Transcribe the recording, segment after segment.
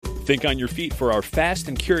Think on your feet for our Fast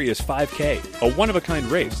and Curious 5K, a one-of-a-kind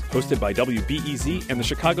race hosted by WBEZ and the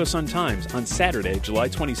Chicago Sun-Times on Saturday, July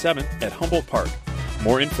 27th at Humboldt Park.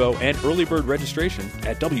 More info and early bird registration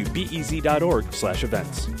at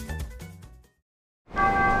wbez.org/events.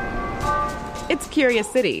 It's Curious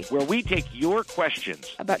City, where we take your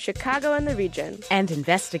questions about Chicago and the region and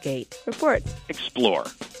investigate, report, explore.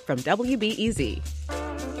 From WBEZ.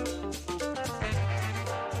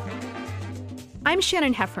 I'm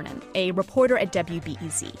Shannon Heffernan, a reporter at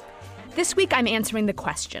WBEZ. This week I'm answering the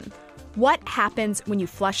question, what happens when you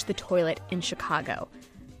flush the toilet in Chicago?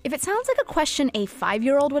 If it sounds like a question a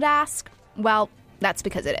 5-year-old would ask, well, that's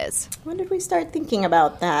because it is. When did we start thinking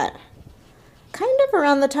about that? Kind of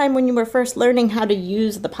around the time when you were first learning how to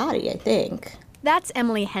use the potty, I think. That's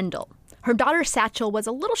Emily Hendel. Her daughter Satchel was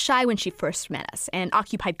a little shy when she first met us and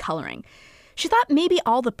occupied coloring. She thought maybe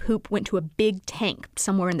all the poop went to a big tank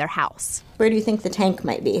somewhere in their house. Where do you think the tank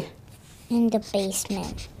might be? In the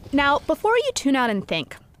basement. Now, before you tune out and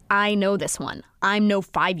think, I know this one, I'm no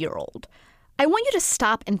 5-year-old, I want you to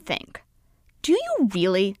stop and think. Do you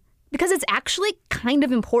really? Because it's actually kind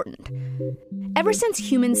of important. Ever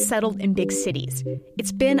since humans settled in big cities,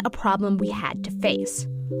 it's been a problem we had to face.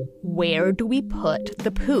 Where do we put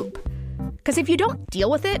the poop? Because if you don't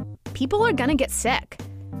deal with it, people are gonna get sick.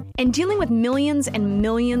 And dealing with millions and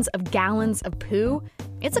millions of gallons of poo,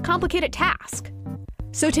 it's a complicated task.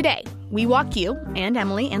 So today, we walk you, and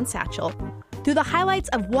Emily and Satchel, through the highlights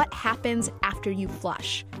of what happens after you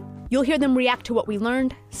flush. You'll hear them react to what we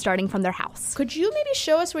learned, starting from their house. Could you maybe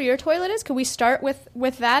show us where your toilet is? Could we start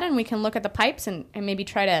with that, and we can look at the pipes and maybe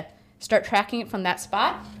try to start tracking it from that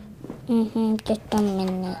spot? Just a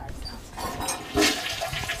minute.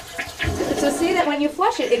 So see that when you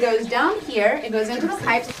flush it, it goes down here, it goes into the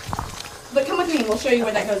pipes. But come with me, we'll show you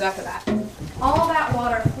where that goes after that. All that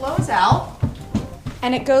water flows out,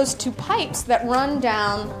 and it goes to pipes that run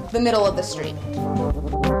down the middle of the street.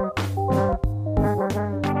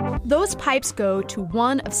 Those pipes go to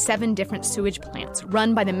one of 7 different sewage plants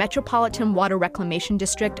run by the Metropolitan Water Reclamation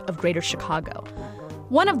District of Greater Chicago.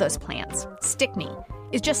 One of those plants, Stickney,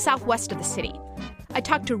 is just southwest of the city. I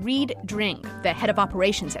talked to Reed Dring, the head of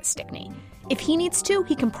operations at Stickney. If he needs to,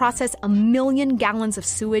 he can process 1 million gallons of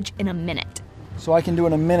sewage in a minute. So I can do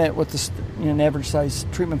in a minute what an average-sized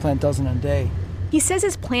treatment plant does in a day. He says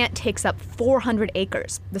his plant takes up 400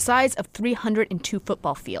 acres, the size of 302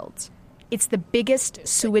 football fields. It's the biggest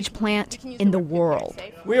sewage plant in the world.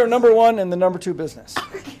 We are number 1 in the number 2 business.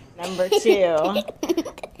 Number 2.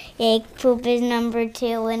 Egg poop is number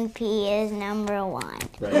 2 and pee is number 1.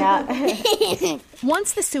 Right. Yeah.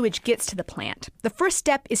 Once the sewage gets to the plant, the first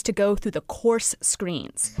step is to go through the coarse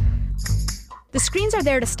screens. The screens are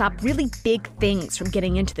there to stop really big things from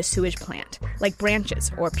getting into the sewage plant, like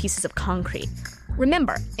branches or pieces of concrete.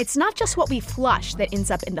 Remember, it's not just what we flush that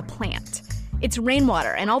ends up in the plant. It's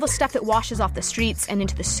rainwater and all the stuff that washes off the streets and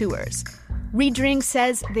into the sewers. Reed Dring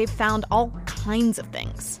says they've found all kinds of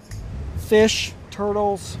things. Fish,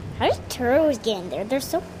 turtles. How did turtles get in there? They're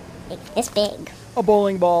so big. This big. A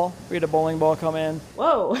bowling ball. We had a bowling ball come in.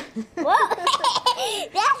 Whoa. Whoa.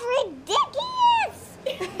 That's ridiculous.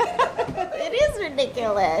 It is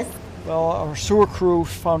ridiculous. Well, our sewer crew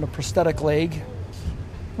found a prosthetic leg.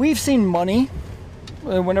 We've seen money.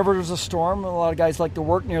 Whenever there's a storm, a lot of guys like to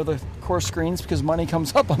work near the coarse screens because money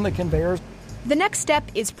comes up on the conveyors. The next step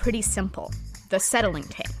is pretty simple, the settling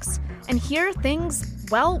tanks. And here things,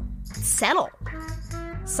 well, settle.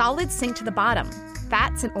 Solids sink to the bottom.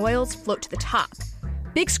 Fats and oils float to the top.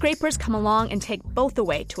 Big scrapers come along and take both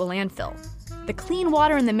away to a landfill. The clean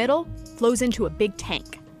water in the middle flows into a big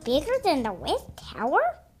tank. Bigger than the Willis Tower?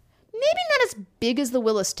 Maybe not as big as the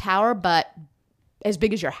Willis Tower, but as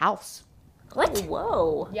big as your house. What?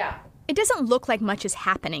 Whoa. Yeah. It doesn't look like much is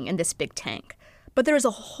happening in this big tank, but there is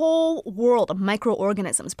a whole world of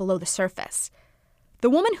microorganisms below the surface. The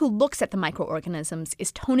woman who looks at the microorganisms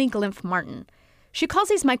is Toni Glimpf Martin. She calls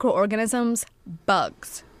these microorganisms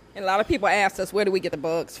bugs. And a lot of people ask us, where do we get the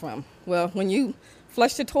bugs from? Well, when you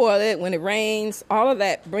flush the toilet, when it rains, all of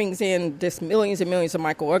that brings in just millions and millions of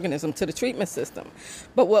microorganisms to the treatment system.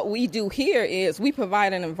 But what we do here is we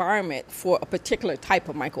provide an environment for a particular type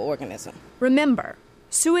of microorganism. Remember,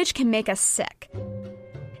 sewage can make us sick.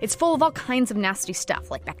 It's full of all kinds of nasty stuff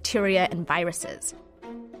like bacteria and viruses.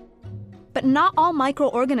 But not all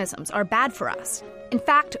microorganisms are bad for us. In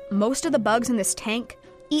fact, most of the bugs in this tank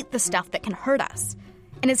eat the stuff that can hurt us.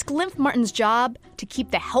 And it's Glimpf Martin's job to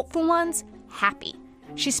keep the helpful ones happy.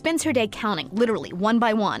 She spends her day counting, literally, one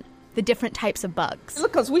by one, the different types of bugs.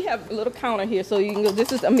 Look, because we have a little counter here, so you can go,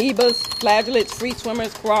 this is amoebas, flagellates, street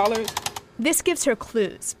swimmers, crawlers. This gives her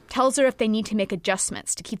clues, tells her if they need to make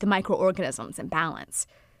adjustments to keep the microorganisms in balance.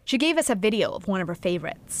 She gave us a video of one of her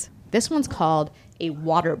favorites. This one's called a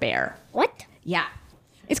water bear. What? Yeah.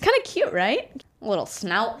 It's kind of cute, right? A little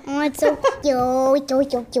snout. Oh, it's so cute.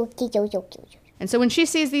 And so when she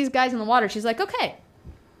sees these guys in the water, she's like, okay,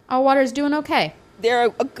 our water is doing okay.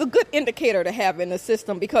 They're a good indicator to have in the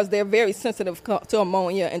system because they're very sensitive to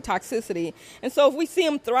ammonia and toxicity. And so if we see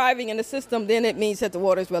them thriving in the system, then it means that the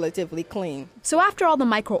water is relatively clean. So after all the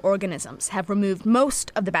microorganisms have removed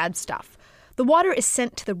most of the bad stuff, the water is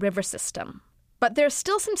sent to the river system. But there's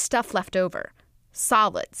still some stuff left over.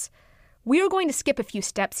 Solids. We are going to skip a few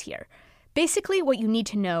steps here. Basically, what you need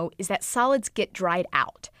to know is that solids get dried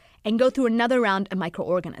out and go through another round of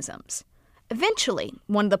microorganisms. Eventually,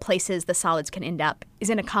 one of the places the solids can end up is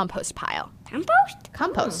in a compost pile. Compost?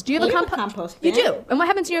 Compost. Do you have a compost You bin. do. And what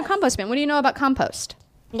happens in your compost bin? What do you know about compost?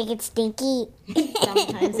 It gets stinky.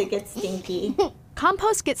 Sometimes it gets stinky.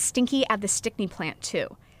 Compost gets stinky at the Stickney plant,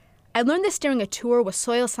 too. I learned this during a tour with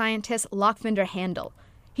soil scientist Lochvinder Handel.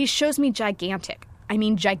 He shows me gigantic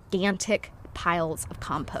piles of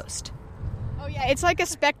compost. Oh, yeah, it's like a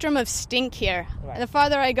spectrum of stink here. Right. The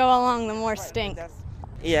farther I go along, the more stink.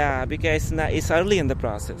 Yeah, because it's early in the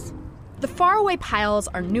process. The faraway piles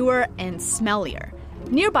are newer and smellier.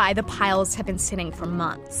 Nearby, the piles have been sitting for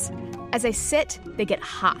months. As they sit, they get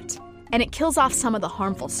hot, and it kills off some of the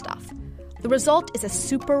harmful stuff. The result is a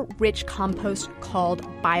super rich compost called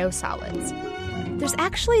biosolids. There's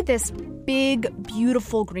actually this big,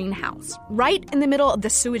 beautiful greenhouse right in the middle of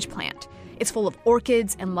the sewage plant. It's full of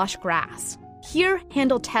orchids and lush grass. Here,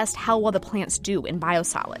 Handel tests how well the plants do in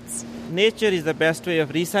biosolids. Nature is the best way of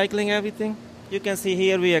recycling everything. You can see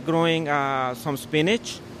here we are growing some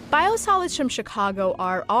spinach. Biosolids from Chicago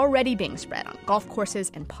are already being spread on golf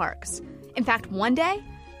courses and parks. In fact, one day,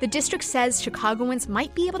 the district says Chicagoans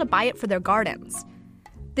might be able to buy it for their gardens.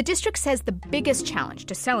 The district says the biggest challenge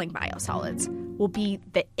to selling biosolids will be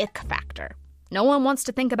the ick factor. No one wants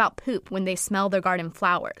to think about poop when they smell their garden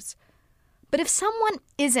flowers. But if someone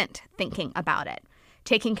isn't thinking about it,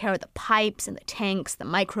 taking care of the pipes and the tanks, the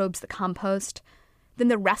microbes, the compost, then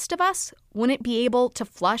the rest of us wouldn't be able to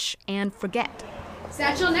flush and forget.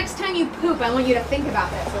 Satchel, next time you poop, I want you to think about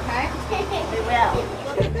this, okay? We will.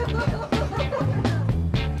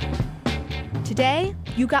 Today,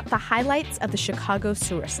 you got the highlights of the Chicago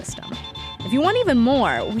sewer system. If you want even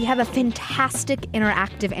more, we have a fantastic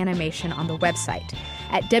interactive animation on the website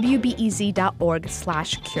at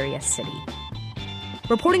wbez.org/curiouscity.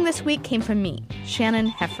 Reporting this week came from me, Shannon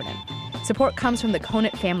Heffernan. Support comes from the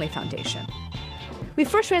Conant Family Foundation. We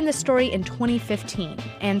first ran this story in 2015,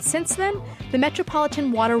 and since then, the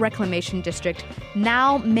Metropolitan Water Reclamation District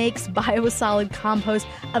now makes biosolid compost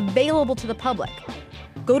available to the public.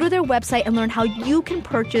 Go to their website and learn how you can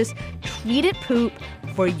purchase treated poop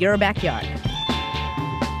for your backyard.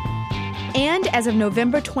 And as of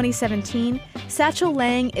November 2017, Satchel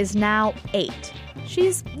Lang is now 8.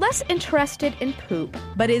 She's less interested in poop,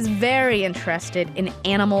 but is very interested in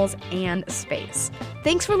animals and space.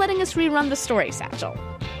 Thanks for letting us rerun the story, Satchel.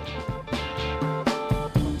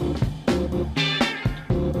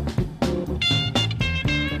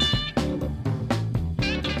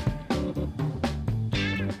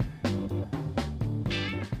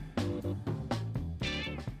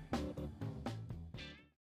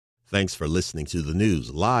 Thanks for listening to the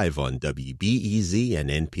news live on WBEZ and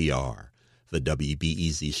NPR. The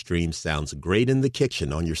WBEZ stream sounds great in the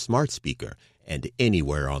kitchen on your smart speaker and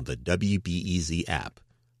anywhere on the WBEZ app.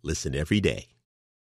 Listen every day.